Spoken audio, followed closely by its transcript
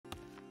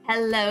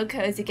Hello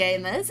Cozy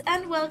Gamers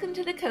and welcome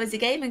to the Cozy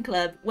Gaming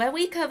Club, where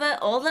we cover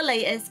all the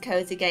latest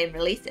cozy game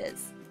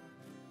releases.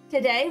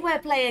 Today we're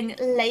playing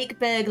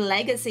Lakeburg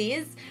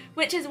Legacies,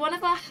 which is one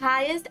of our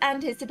highest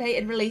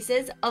anticipated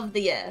releases of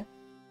the year.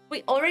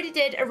 We already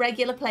did a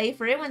regular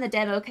playthrough when the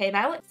demo came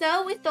out,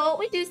 so we thought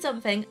we'd do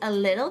something a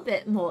little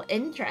bit more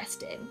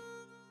interesting.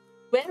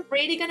 We're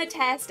really going to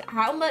test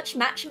how much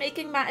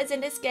matchmaking matters in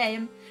this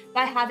game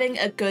by having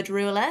a good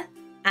ruler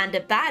and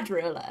a bad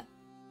ruler.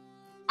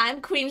 I'm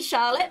Queen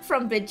Charlotte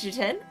from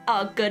Bridgerton,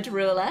 our good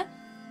ruler.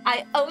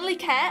 I only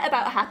care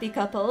about happy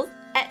couples,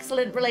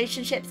 excellent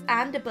relationships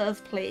and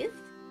above, please.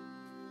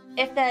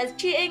 If there's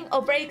cheating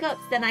or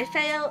breakups, then I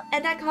fail,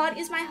 and I can't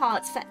use my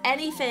hearts for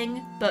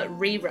anything but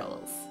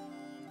rerolls.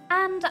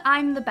 And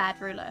I'm the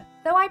bad ruler,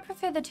 though I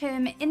prefer the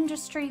term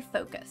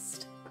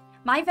industry-focused.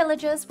 My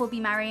villagers will be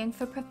marrying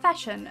for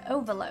profession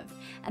over love,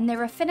 and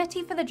their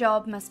affinity for the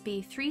job must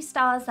be 3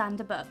 stars and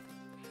above.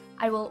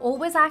 I will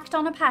always act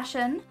on a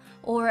passion,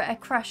 or a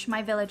crush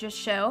my villagers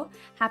show,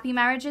 happy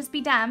marriages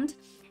be damned,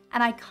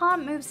 and I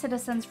can't move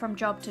citizens from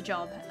job to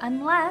job,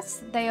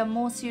 unless they are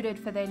more suited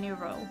for their new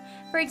role.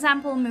 For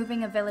example,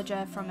 moving a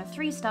villager from a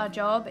 3-star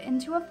job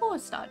into a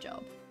 4-star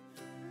job.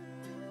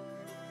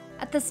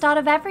 At the start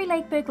of every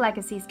Lakeburg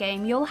Legacies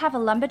game, you'll have a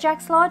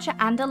lumberjack's lodge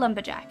and a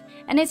lumberjack,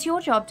 and it's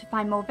your job to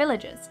find more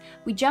villagers.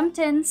 We jumped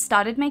in,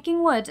 started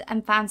making wood,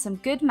 and found some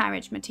good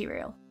marriage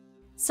material.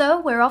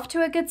 So we're off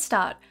to a good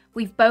start.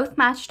 We've both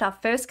matched our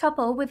first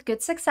couple with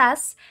good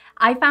success.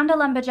 I found a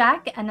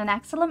lumberjack and an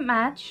excellent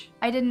match.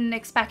 I didn't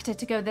expect it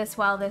to go this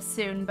well this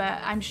soon, but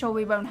I'm sure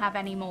we won't have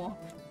any more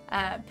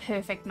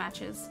perfect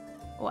matches.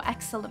 Or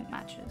excellent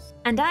matches.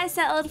 And I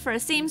settled for a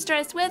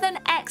seamstress with an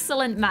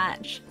excellent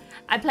match.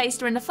 I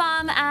placed her in the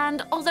farm,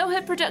 and although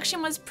her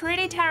production was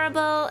pretty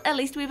terrible, at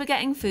least we were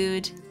getting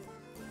food.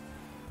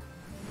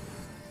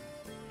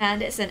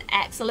 And it's an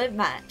excellent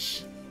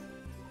match.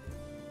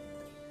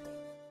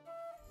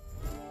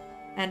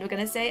 And we're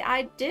gonna say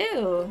I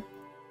do.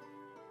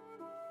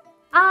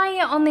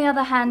 I, on the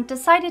other hand,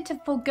 decided to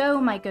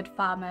forego my good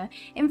farmer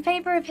in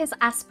favour of his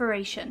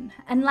aspiration,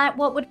 and let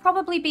what would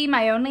probably be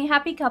my only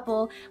happy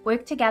couple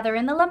work together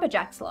in the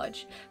lumberjack's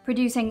lodge,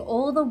 producing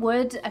all the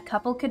wood a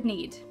couple could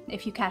need,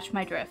 if you catch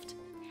my drift.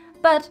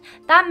 But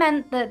that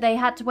meant that they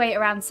had to wait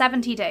around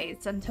 70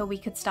 days until we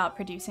could start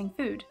producing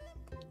food.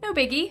 No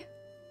biggie.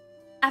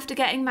 After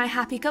getting my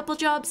happy couple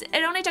jobs,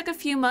 it only took a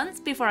few months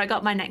before I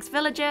got my next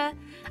villager.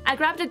 I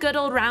grabbed a good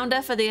old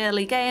rounder for the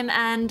early game,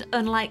 and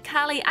unlike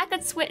Callie, I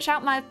could switch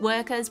out my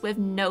workers with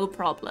no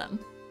problem.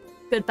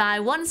 Goodbye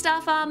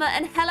 1-star farmer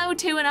and hello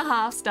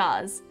 2.5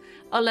 stars.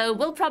 Although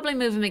we'll probably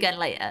move him again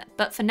later,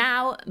 but for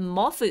now,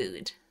 more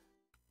food.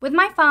 With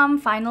my farm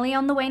finally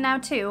on the way now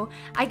too,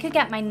 I could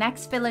get my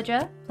next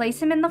villager,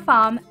 place him in the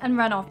farm, and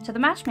run off to the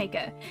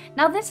matchmaker.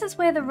 Now this is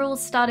where the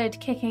rules started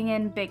kicking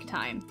in big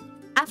time.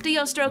 After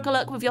your stroke of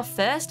luck with your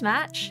first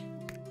match.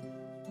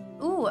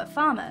 Ooh, a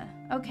farmer.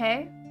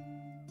 Okay.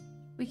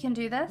 We can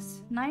do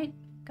this. Knight,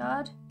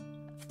 guard.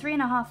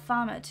 3.5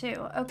 farmer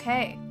too.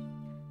 Okay.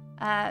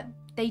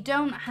 They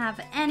don't have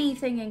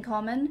anything in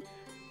common,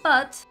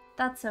 but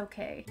that's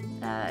okay.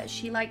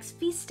 She likes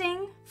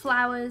feasting,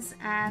 flowers,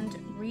 and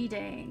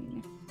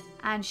reading.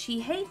 And she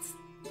hates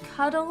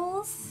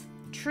cuddles,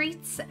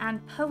 treats,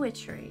 and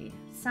poetry.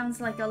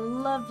 Sounds like a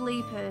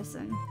lovely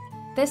person.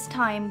 This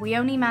time, we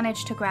only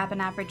managed to grab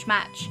an average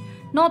match.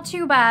 Not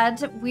too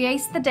bad, we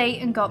aced the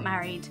date and got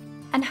married,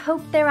 and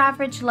hoped their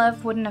average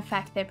love wouldn't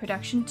affect their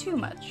production too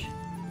much.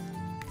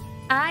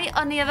 I,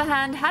 on the other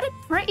hand, had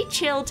a pretty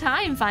chill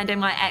time finding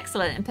my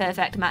excellent and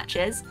perfect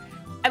matches.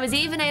 I was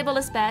even able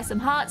to spare some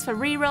hearts for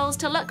rerolls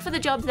to look for the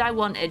jobs I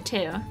wanted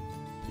too.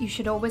 You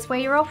should always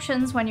weigh your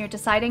options when you're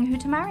deciding who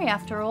to marry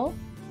after all.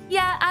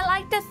 Yeah, I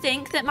like to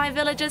think that my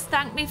villagers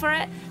thanked me for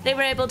it. They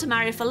were able to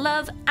marry for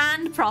love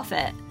and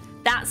profit.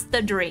 That's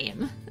the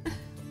dream.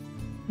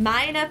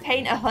 Miner,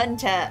 painter,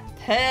 hunter.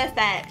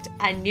 Perfect.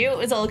 I knew it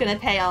was all gonna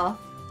pay off.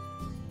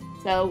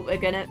 So we're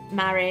gonna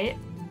marry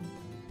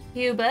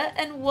Hubert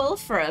and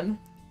Wolfram.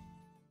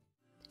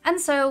 And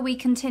so we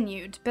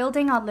continued,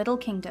 building our little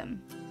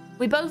kingdom.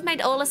 We both made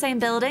all the same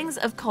buildings,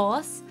 of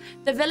course.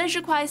 The village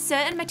requires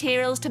certain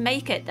materials to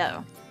make it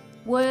though.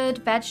 Wood,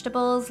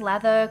 vegetables,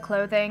 leather,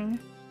 clothing.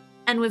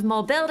 And with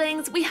more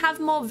buildings, we have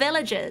more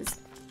villagers.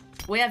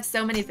 We have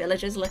so many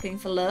villagers looking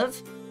for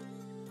love.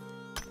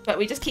 But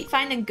we just keep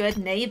finding good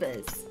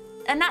neighbors.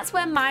 And that's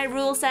where my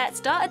rule set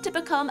started to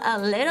become a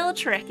little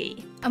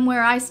tricky. And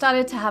where I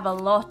started to have a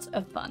lot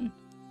of fun.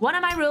 One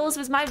of my rules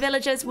was my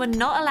villagers were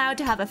not allowed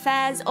to have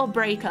affairs or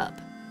break up.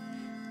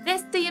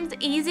 This seems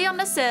easy on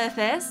the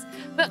surface,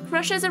 but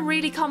crushes are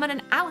really common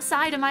and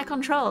outside of my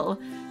control.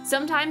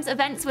 Sometimes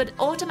events would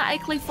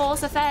automatically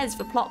force affairs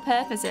for plot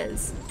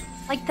purposes.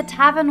 Like the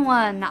tavern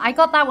one, I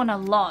got that one a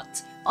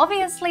lot.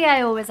 Obviously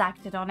I always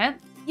acted on it.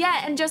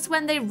 Yeah, and just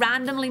when they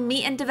randomly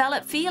meet and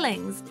develop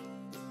feelings.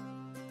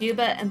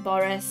 Hubert and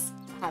Boris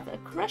have a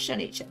crush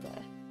on each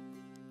other.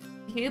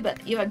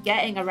 Hubert, you are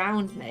getting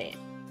around, mate.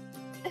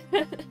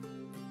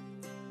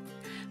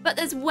 But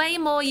there's way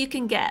more you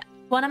can get.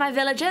 One of my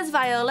villagers,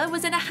 Viola,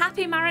 was in a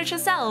happy marriage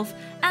herself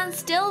and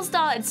still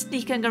started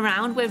sneaking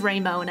around with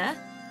Raymonda.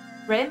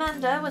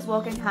 Raymonda was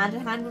walking hand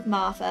in hand with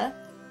Martha.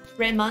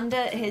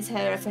 Raymonda is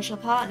her official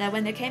partner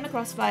when they came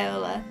across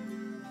Viola,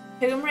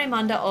 whom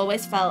Raymonda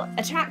always felt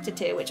attracted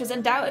to, which was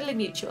undoubtedly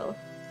mutual.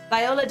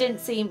 Viola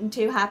didn't seem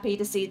too happy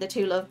to see the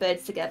two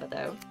lovebirds together,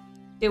 though.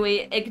 Do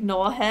we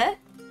ignore her?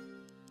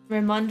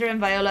 Raymonda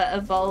and Viola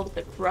evolved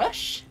the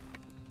crush,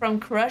 from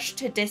crush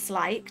to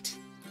disliked,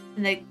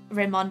 and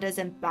Raymonda's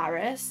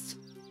embarrassed.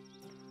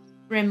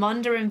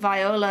 Raymonda and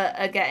Viola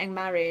are getting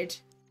married.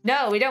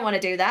 No, we don't want to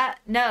do that.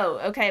 No,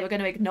 okay, we're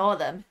going to ignore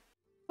them.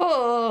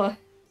 Oh,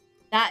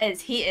 that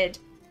is heated.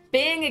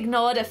 Being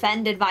ignored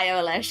offended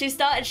Viola. She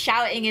started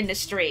shouting in the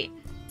street.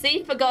 So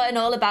you've forgotten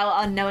all about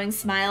our knowing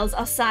smiles,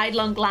 our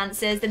sidelong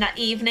glances, and that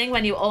evening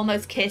when you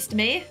almost kissed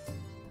me?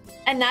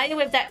 And now you're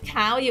with that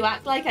cow, you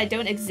act like I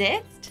don't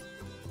exist?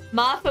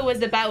 Martha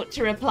was about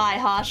to reply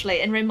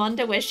harshly, and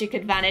Raymonda wished she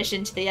could vanish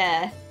into the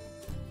air.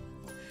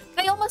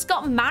 They almost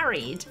got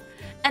married,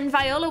 and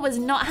Viola was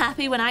not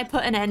happy when I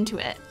put an end to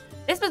it.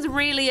 This was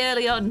really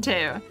early on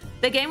too.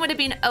 The game would have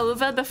been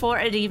over before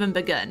it had even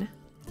begun.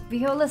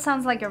 Viola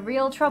sounds like a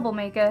real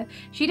troublemaker.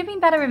 She'd have been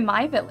better in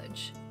my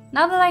village.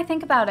 Now that I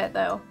think about it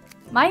though,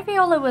 my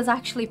Viola was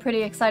actually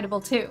pretty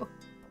excitable too.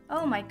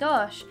 Oh my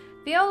gosh,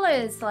 Viola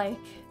is like,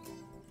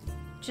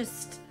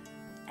 just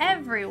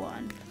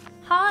everyone.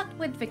 Heart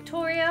with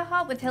Victoria,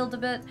 heart with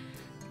Hildebert,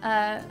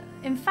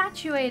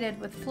 infatuated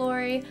with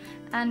Flory,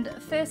 and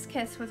first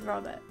kiss with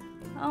Robert.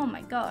 Oh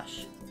my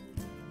gosh.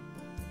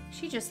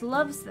 She just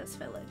loves this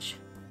village.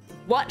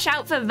 Watch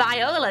out for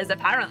Viola's,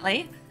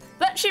 apparently.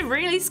 But she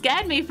really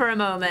scared me for a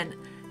moment.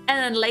 And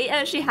then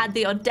later she had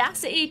the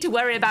audacity to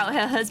worry about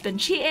her husband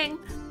cheating.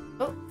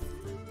 Oh.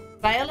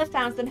 Viola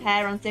found some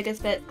hair on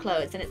Sigisbert's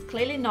clothes, and it's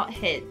clearly not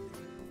his.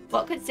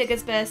 What could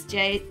Sigisbert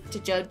say to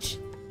judge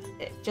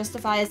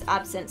justify his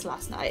absence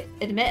last night?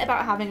 Admit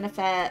about having an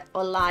affair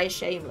or lie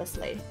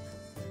shamelessly?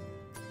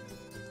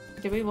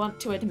 Do we want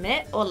to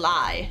admit or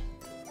lie?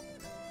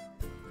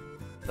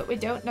 But we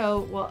don't know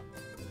what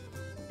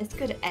this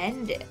could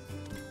end it.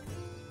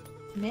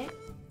 Admit?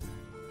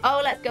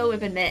 Oh, let's go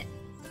with admit.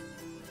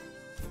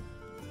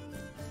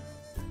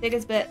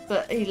 Sigisbert,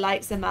 but he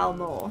likes Amal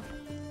more.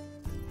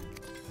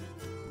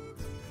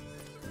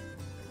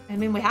 I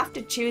mean, we have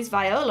to choose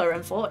Viola,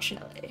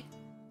 unfortunately.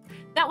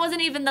 That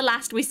wasn't even the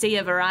last we see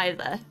of her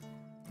either.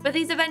 But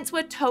these events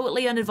were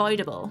totally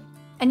unavoidable.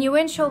 And you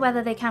weren't sure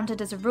whether they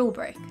counted as a rule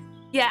break?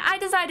 Yeah, I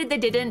decided they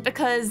didn't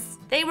because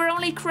they were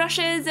only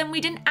crushes and we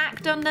didn't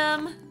act on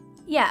them.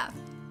 Yeah.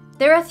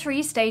 There are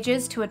 3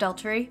 stages to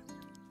adultery.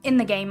 In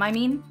the game, I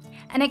mean.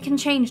 And it can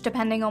change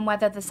depending on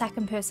whether the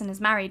second person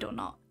is married or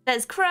not.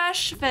 There's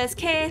crush, first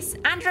kiss,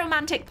 and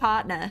romantic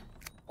partner.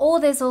 Or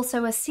there's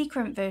also a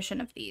secret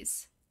version of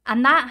these.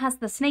 And that has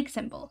the snake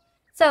symbol.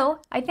 So,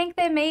 I think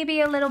they may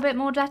be a little bit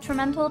more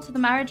detrimental to the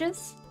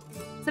marriages.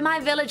 So my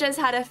villagers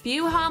had a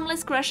few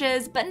harmless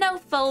crushes, but no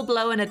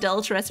full-blown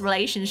adulterous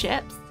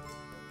relationships.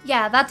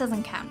 Yeah, that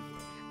doesn't count.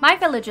 My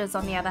villagers,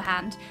 on the other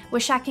hand, were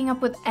shacking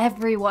up with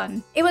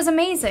everyone. It was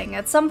amazing.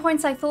 At some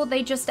points I thought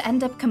they'd just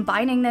end up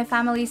combining their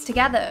families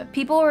together.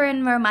 People were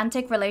in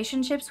romantic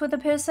relationships with a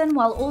person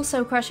while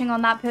also crushing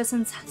on that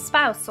person's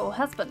spouse or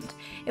husband.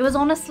 It was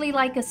honestly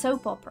like a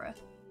soap opera.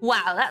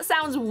 Wow, that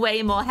sounds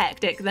way more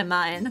hectic than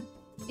mine.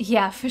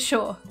 Yeah, for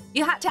sure.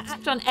 You had to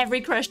act on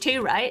every crush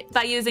too, right?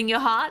 By using your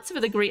hearts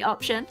for the greet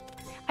option.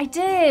 I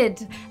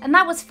did, and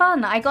that was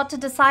fun. I got to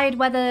decide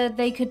whether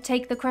they could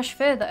take the crush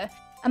further.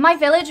 And my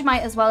village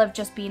might as well have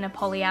just been a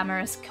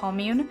polyamorous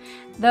commune,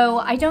 though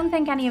I don't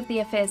think any of the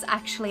affairs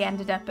actually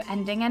ended up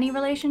ending any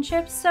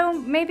relationships, so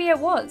maybe it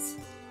was.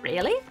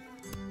 Really?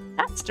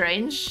 That's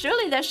strange.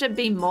 Surely there should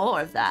be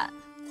more of that.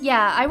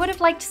 Yeah, I would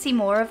have liked to see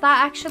more of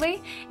that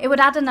actually. It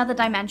would add another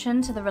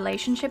dimension to the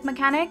relationship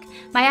mechanic.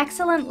 My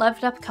excellent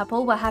loved up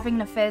couple were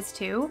having affairs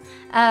too,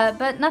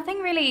 but nothing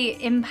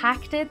really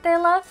impacted their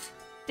love.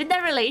 Did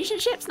their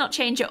relationships not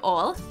change at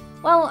all?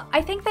 Well,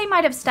 I think they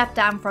might have stepped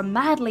down from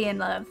madly in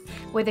love,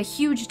 with a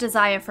huge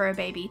desire for a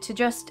baby, to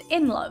just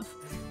in love.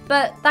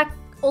 But that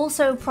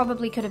also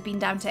probably could have been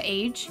down to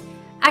age.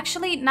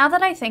 Actually, now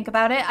that I think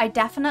about it, I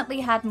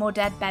definitely had more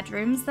dead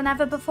bedrooms than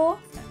ever before.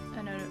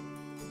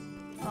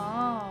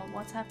 Oh,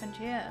 what's happened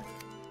here?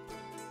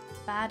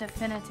 Bad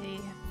affinity,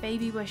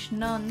 baby wish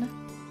none.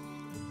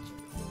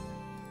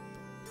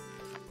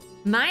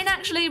 Mine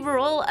actually were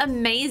all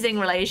amazing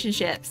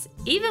relationships,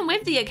 even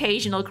with the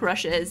occasional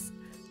crushes.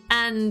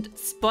 And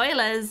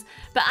spoilers,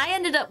 but I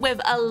ended up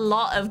with a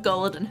lot of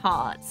golden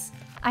hearts.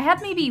 I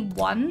had maybe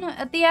 1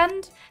 at the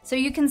end, so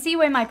you can see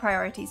where my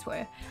priorities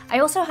were. I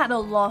also had a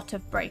lot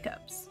of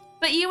breakups.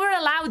 But you were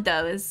allowed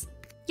those.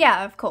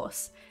 Yeah, of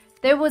course.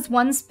 There was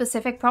one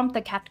specific prompt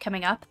that kept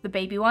coming up, the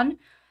baby one.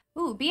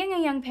 Ooh, being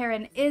a young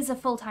parent is a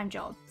full-time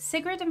job.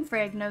 Sigrid and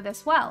Frigg know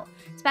this well,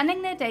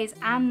 spending their days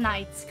and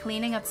nights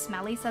cleaning up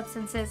smelly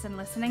substances and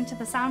listening to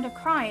the sound of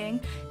crying.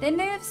 Their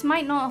nerves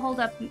might not hold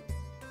up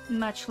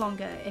much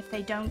longer if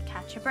they don't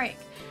catch a break.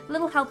 A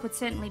little help would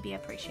certainly be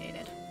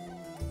appreciated.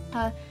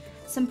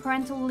 some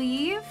parental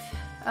leave.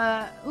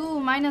 Ooh,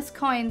 minus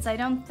coins. I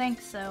don't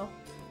think so.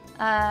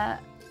 That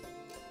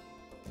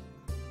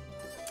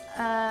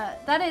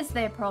is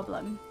their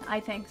problem. I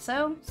think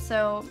so.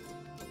 So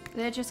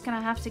they're just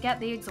gonna have to get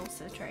the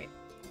exhaustor trait.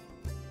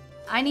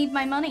 I need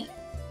my money.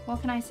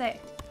 What can I say?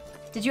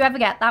 Did you ever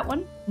get that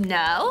one?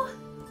 No.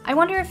 I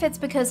wonder if it's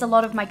because a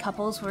lot of my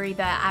couples were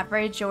either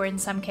average or in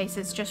some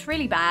cases just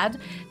really bad.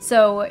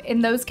 So in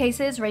those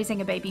cases,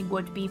 raising a baby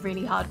would be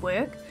really hard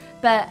work.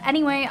 But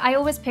anyway, I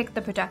always picked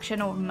the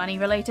production or money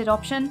related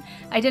option.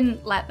 I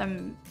didn't let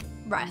them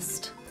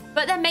rest.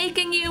 But they're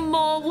making you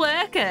more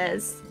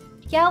workers.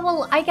 Yeah,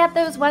 well, I get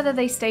those whether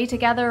they stay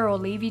together or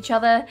leave each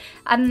other.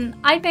 And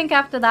I think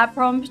after that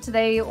prompt,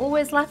 they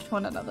always left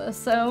one another,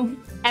 so...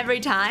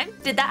 Every time?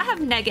 Did that have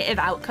negative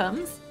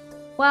outcomes?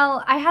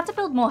 Well, I had to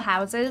build more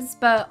houses,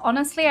 but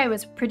honestly I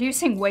was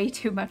producing way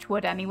too much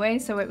wood anyway,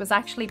 so it was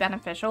actually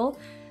beneficial.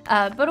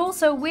 But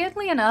also,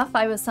 weirdly enough,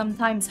 I was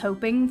sometimes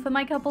hoping for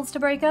my couples to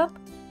break up.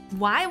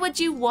 Why would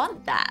you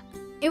want that?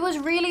 It was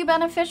really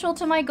beneficial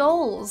to my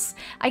goals.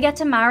 I get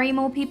to marry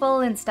more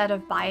people instead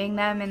of buying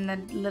them in the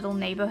little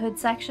neighborhood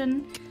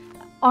section.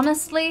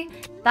 Honestly,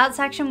 that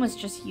section was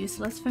just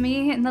useless for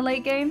me in the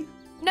late game.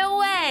 No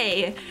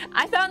way!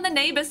 I found the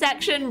neighbor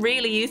section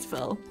really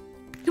useful.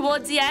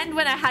 Towards the end,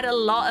 when I had a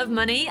lot of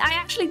money, I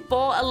actually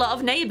bought a lot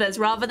of neighbors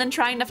rather than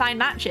trying to find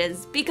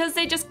matches, because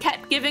they just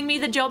kept giving me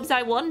the jobs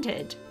I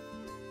wanted.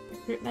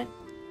 Recruitment.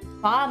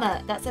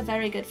 Farmer. That's a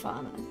very good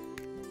farmer.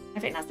 I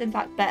think that's in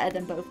fact better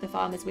than both the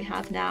farmers we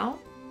have now.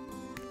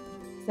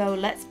 So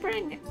let's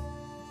bring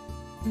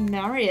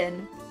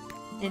Marion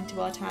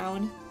into our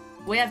town.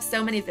 We have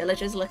so many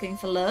villagers looking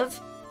for love,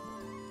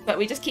 but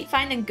we just keep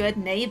finding good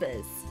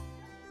neighbors.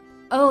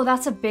 Oh,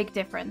 that's a big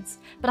difference.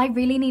 But I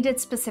really needed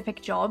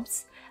specific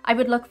jobs. I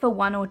would look for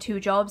 1 or 2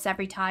 jobs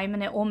every time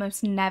and it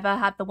almost never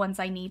had the ones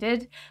I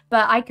needed.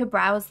 But I could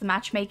browse the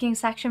matchmaking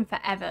section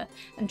forever.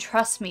 And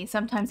trust me,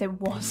 sometimes it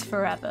was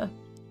forever.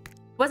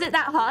 Was it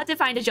that hard to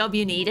find a job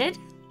you needed?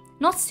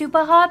 Not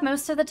super hard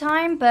most of the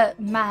time,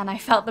 but man, I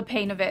felt the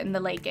pain of it in the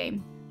late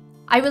game.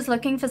 I was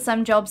looking for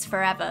some jobs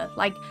forever,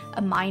 like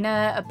a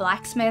miner, a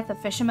blacksmith, a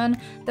fisherman.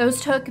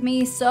 Those took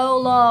me so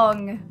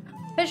long.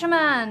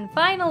 Fisherman,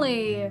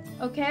 finally!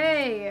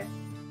 Okay.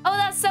 Oh,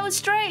 that's so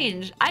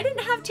strange. I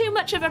didn't have too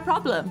much of a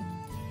problem.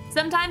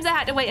 Sometimes I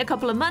had to wait a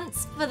couple of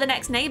months for the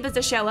next neighbors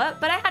to show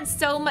up, but I had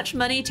so much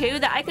money too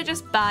that I could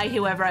just buy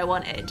whoever I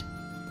wanted.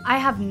 I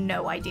have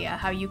no idea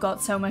how you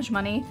got so much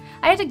money.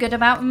 I had a good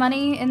amount of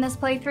money in this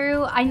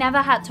playthrough. I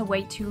never had to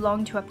wait too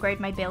long to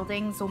upgrade my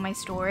buildings or my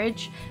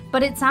storage,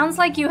 but it sounds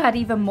like you had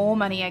even more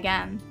money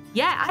again.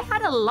 Yeah, I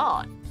had a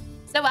lot.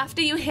 So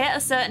after you hit a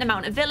certain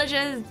amount of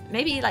villagers,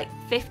 maybe like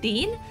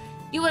 15,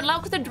 you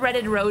unlock the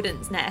dreaded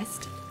rodent's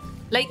nest.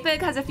 Lakeburg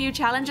has a few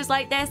challenges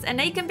like this, and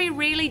they can be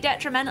really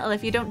detrimental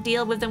if you don't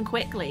deal with them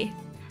quickly.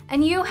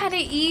 And you had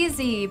it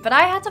easy, but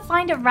I had to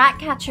find a rat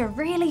catcher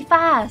really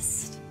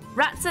fast.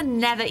 Rats are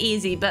never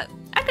easy, but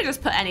I could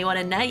just put anyone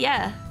in there,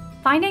 yeah.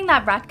 Finding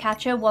that rat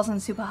catcher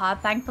wasn't super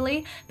hard,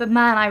 thankfully, but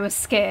man, I was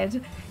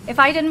scared. If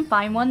I didn't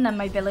find one, then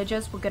my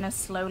villagers were gonna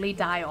slowly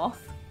die off.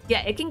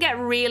 Yeah, it can get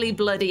really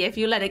bloody if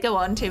you let it go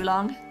on too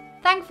long.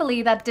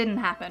 Thankfully, that didn't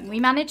happen. We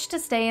managed to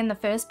stay in the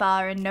first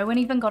bar and no one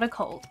even got a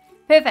cold.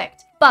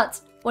 Perfect. But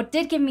what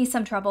did give me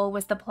some trouble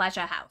was the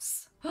pleasure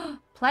house.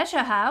 Pleasure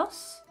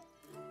house?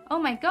 Oh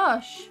my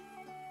gosh.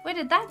 Where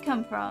did that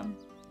come from?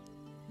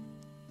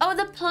 Oh,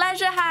 the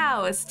pleasure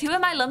house! 2 of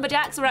my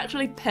lumberjacks were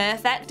actually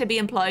perfect to be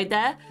employed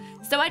there.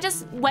 So I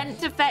just went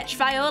to fetch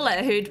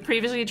Viola, who'd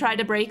previously tried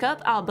to break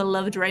up our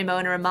beloved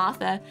Ramona and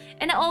Martha,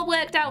 and it all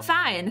worked out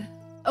fine.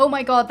 Oh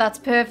my god, that's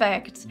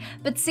perfect.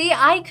 But see,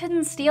 I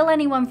couldn't steal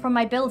anyone from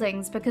my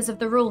buildings because of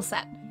the rule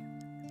set.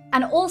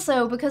 And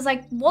also because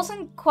I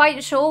wasn't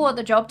quite sure what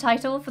the job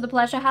title for the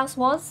pleasure house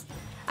was.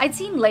 I'd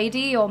seen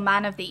Lady or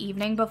Man of the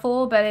Evening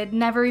before, but it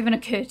never even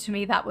occurred to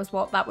me that was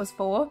what that was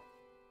for.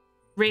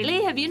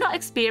 Really? Have you not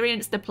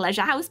experienced the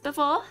pleasure house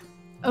before?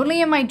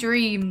 Only in my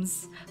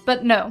dreams.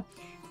 But no.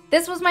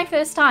 This was my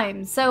first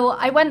time, so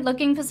I went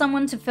looking for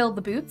someone to fill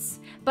the boots,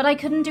 but I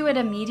couldn't do it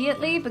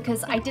immediately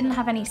because I didn't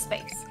have any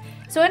space.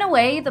 So in a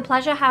way, the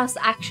pleasure house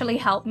actually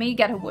helped me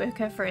get a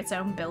worker for its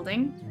own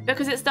building.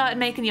 Because it started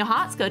making your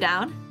hearts go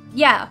down?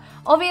 Yeah,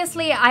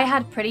 obviously I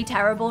had pretty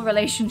terrible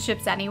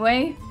relationships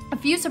anyway. A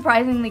few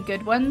surprisingly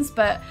good ones,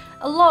 but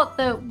a lot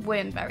that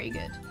weren't very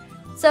good.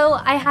 So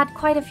I had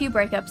quite a few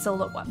breakups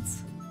all at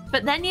once.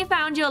 But then you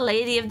found your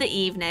lady of the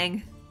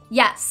evening.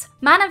 Yes,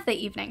 man of the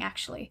evening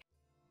actually.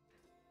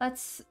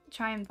 Let's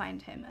try and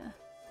find him.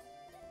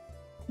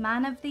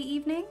 Man of the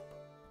evening?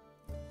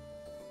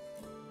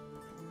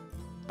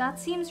 That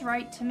seems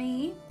right to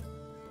me.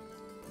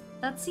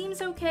 That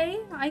seems okay.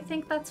 I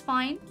think that's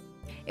fine.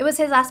 It was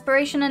his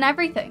aspiration and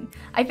everything.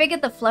 I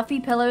figured the fluffy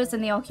pillows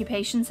in the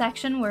occupation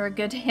section were a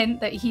good hint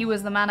that he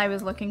was the man I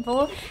was looking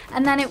for,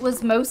 and then it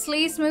was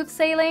mostly smooth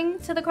sailing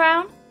to the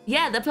crown.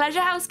 Yeah, the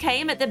pleasure house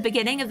came at the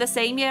beginning of the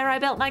same year I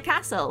built my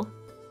castle.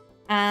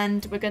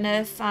 And we're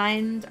gonna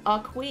find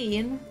our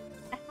queen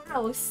a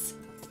house.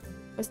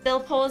 We're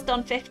still paused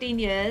on 15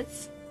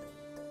 years.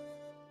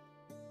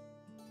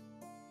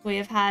 We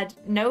have had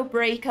no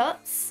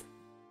breakups.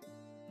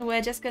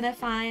 We're just gonna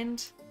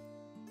find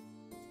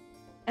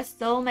a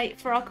soulmate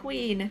for our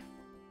queen.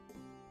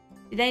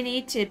 Do they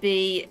need to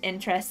be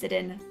interested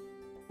in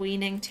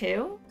queening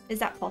too? Is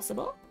that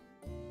possible?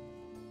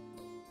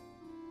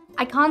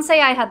 I can't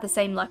say I had the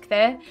same luck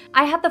there.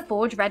 I had the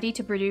forge ready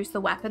to produce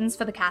the weapons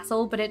for the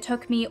castle, but it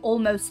took me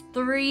almost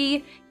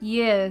 3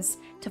 years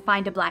to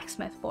find a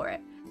blacksmith for it.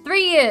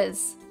 3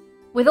 years!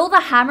 With all the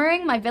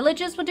hammering my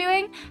villagers were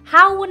doing,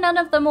 how were none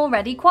of them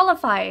already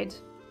qualified?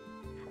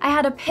 I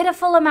had a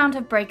pitiful amount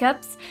of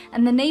breakups,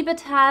 and the neighbor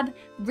tab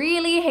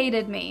really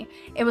hated me.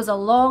 It was a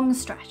long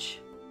stretch.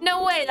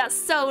 No way, that's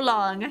so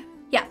long!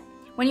 Yeah,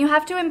 when you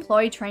have to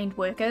employ trained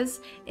workers,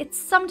 it's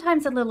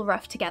sometimes a little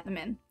rough to get them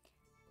in.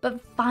 But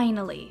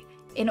finally,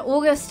 in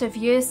August of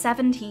year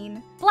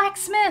 17,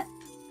 blacksmith!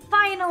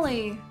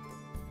 Finally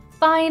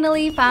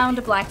found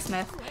a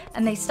blacksmith,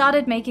 and they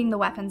started making the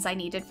weapons I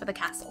needed for the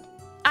castle.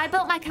 I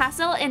built my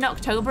castle in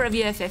October of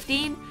year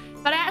 15,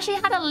 but I actually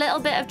had a little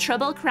bit of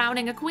trouble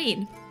crowning a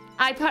queen.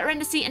 I put her in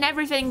the seat and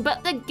everything,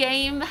 but the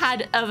game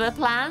had other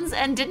plans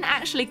and didn't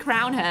actually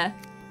crown her.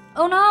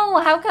 Oh no,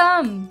 how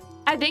come?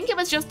 I think it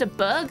was just a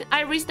bug.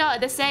 I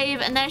restarted the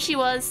save, and there she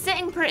was,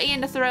 sitting pretty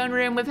in the throne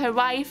room with her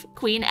wife,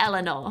 Queen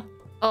Eleanor.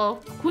 Or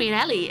Queen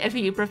Ellie, if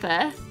you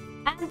prefer.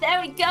 And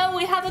there we go,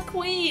 we have a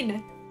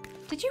queen!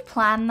 Did you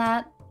plan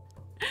that?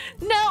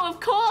 No, of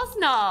course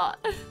not!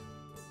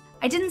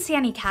 I didn't see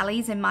any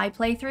Callies in my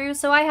playthrough,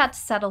 so I had to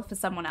settle for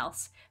someone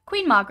else.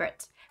 Queen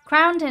Margaret,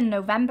 crowned in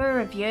November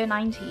of year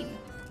 19.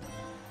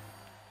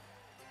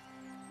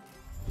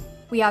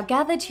 We are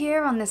gathered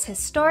here on this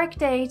historic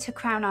day to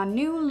crown our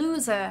new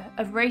loser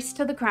of Race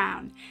to the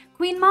Crown,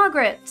 Queen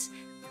Margaret.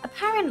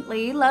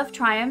 Apparently, love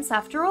triumphs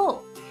after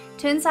all.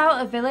 Turns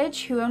out a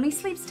village who only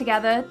sleeps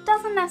together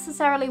doesn't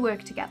necessarily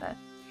work together.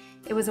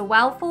 It was a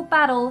well-fought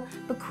battle,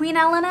 but Queen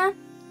Eleanor,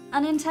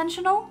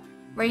 unintentional,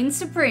 reigned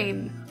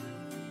supreme.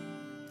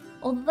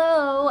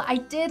 Although, I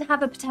did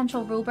have a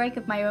potential rule break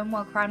of my own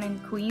while crowning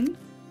the queen.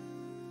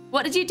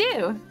 What did you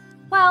do?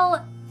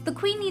 Well, the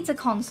queen needs a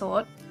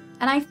consort,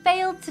 and I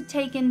failed to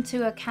take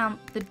into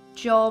account the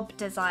job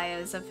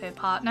desires of her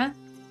partner.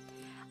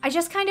 I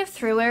just kind of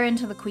threw her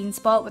into the queen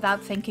spot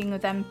without thinking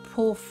of them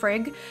poor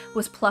Frigg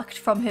was plucked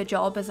from her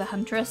job as a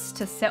huntress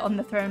to sit on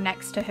the throne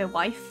next to her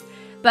wife.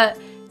 But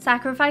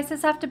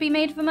sacrifices have to be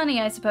made for money,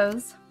 I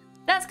suppose.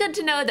 That's good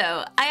to know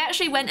though. I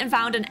actually went and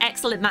found an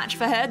excellent match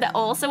for her that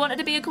also wanted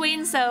to be a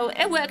queen, so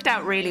it worked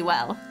out really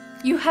well.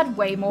 You had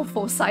way more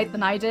foresight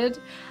than I did.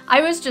 I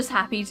was just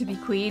happy to be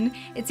queen.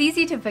 It's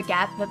easy to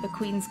forget that the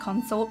queen's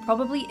consort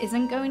probably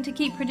isn't going to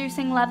keep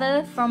producing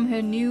leather from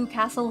her new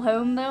castle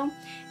home though,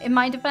 in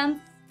my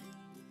defense.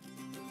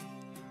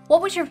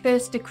 What was your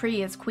first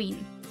decree as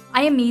queen?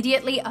 I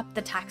immediately upped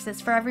the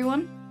taxes for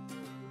everyone.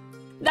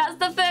 That's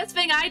the first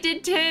thing I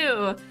did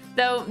too,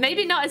 though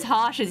maybe not as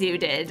harsh as you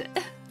did.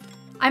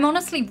 I'm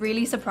honestly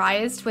really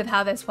surprised with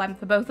how this went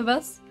for both of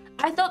us.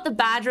 I thought the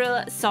bad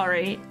ruler,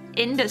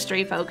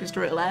 industry-focused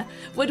ruler,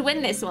 would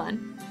win this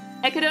one.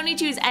 I could only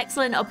choose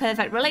excellent or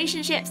perfect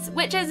relationships,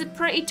 which is a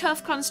pretty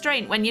tough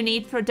constraint when you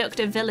need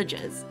productive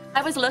villagers.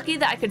 I was lucky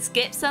that I could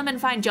skip some and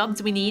find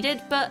jobs we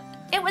needed, but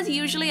it was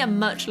usually a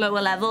much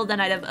lower level than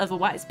I'd have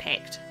otherwise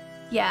picked.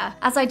 Yeah,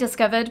 as I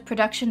discovered,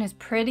 production is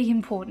pretty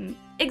important.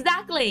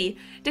 Exactly!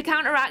 To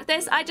counteract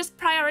this, I just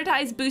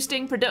prioritized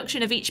boosting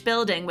production of each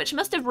building, which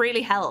must have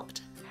really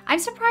helped. I'm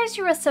surprised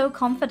you were so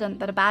confident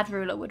that a bad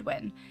ruler would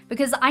win,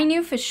 because I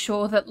knew for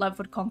sure that love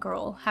would conquer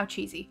all. How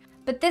cheesy.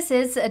 But this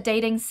is a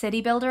dating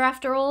city builder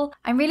after all.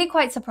 I'm really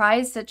quite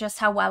surprised at just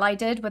how well I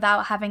did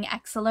without having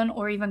excellent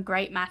or even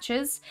great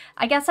matches.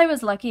 I guess I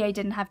was lucky I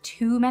didn't have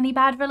too many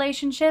bad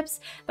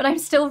relationships, but I'm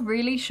still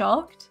really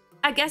shocked.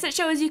 I guess it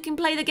shows you can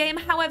play the game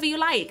however you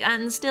like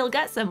and still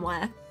get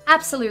somewhere.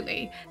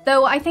 Absolutely,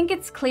 though I think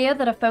it's clear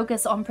that a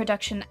focus on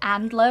production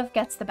and love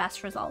gets the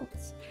best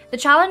results. The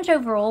challenge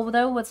overall,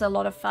 though, was a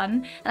lot of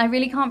fun, and I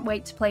really can't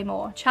wait to play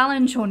more,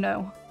 challenge or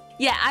no.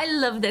 Yeah, I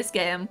love this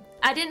game.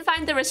 I didn't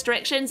find the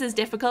restrictions as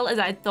difficult as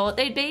I thought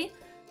they'd be.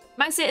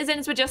 My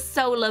citizens were just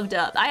so loved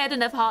up. I had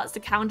enough hearts to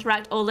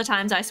counteract all the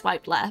times I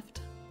swiped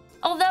left.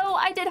 Although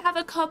I did have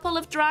a couple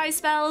of dry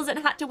spells and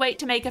had to wait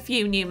to make a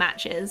few new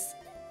matches.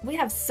 We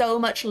have so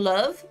much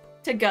love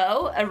to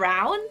go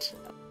around.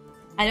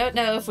 I don't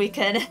know if we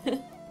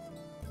can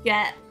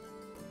get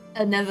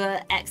another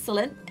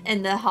excellent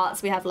in the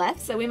hearts we have left,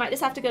 so we might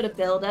just have to go to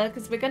builder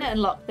because we're going to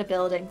unlock the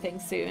building thing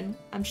soon,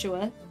 I'm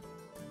sure.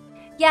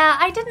 Yeah,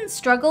 I didn't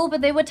struggle,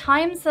 but there were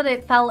times that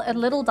it felt a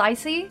little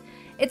dicey.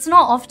 It's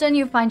not often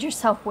you find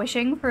yourself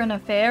wishing for an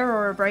affair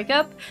or a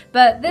breakup,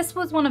 but this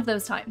was one of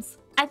those times.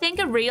 I think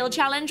a real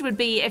challenge would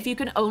be if you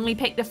can only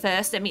pick the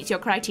first that meets your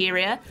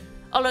criteria,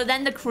 although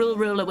then the cruel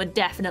ruler would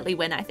definitely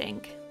win, I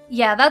think.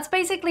 Yeah, that's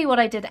basically what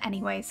I did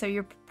anyway, so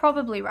you're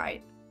probably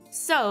right.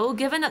 So,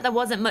 given that there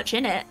wasn't much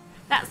in it,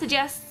 that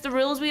suggests the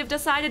rules we have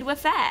decided were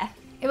fair.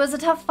 It was a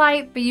tough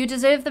fight, but you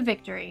deserve the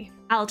victory.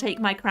 I'll take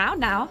my crown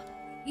now.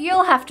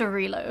 You'll have to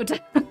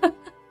reload.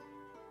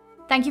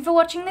 Thank you for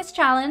watching this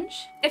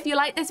challenge. If you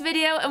like this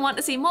video and want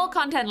to see more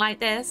content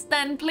like this,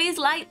 then please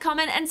like,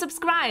 comment, and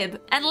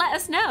subscribe, and let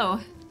us know.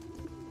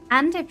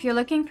 And if you're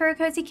looking for a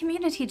cozy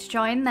community to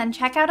join, then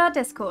check out our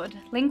Discord.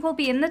 Link will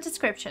be in the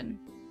description.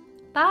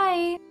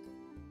 Bye!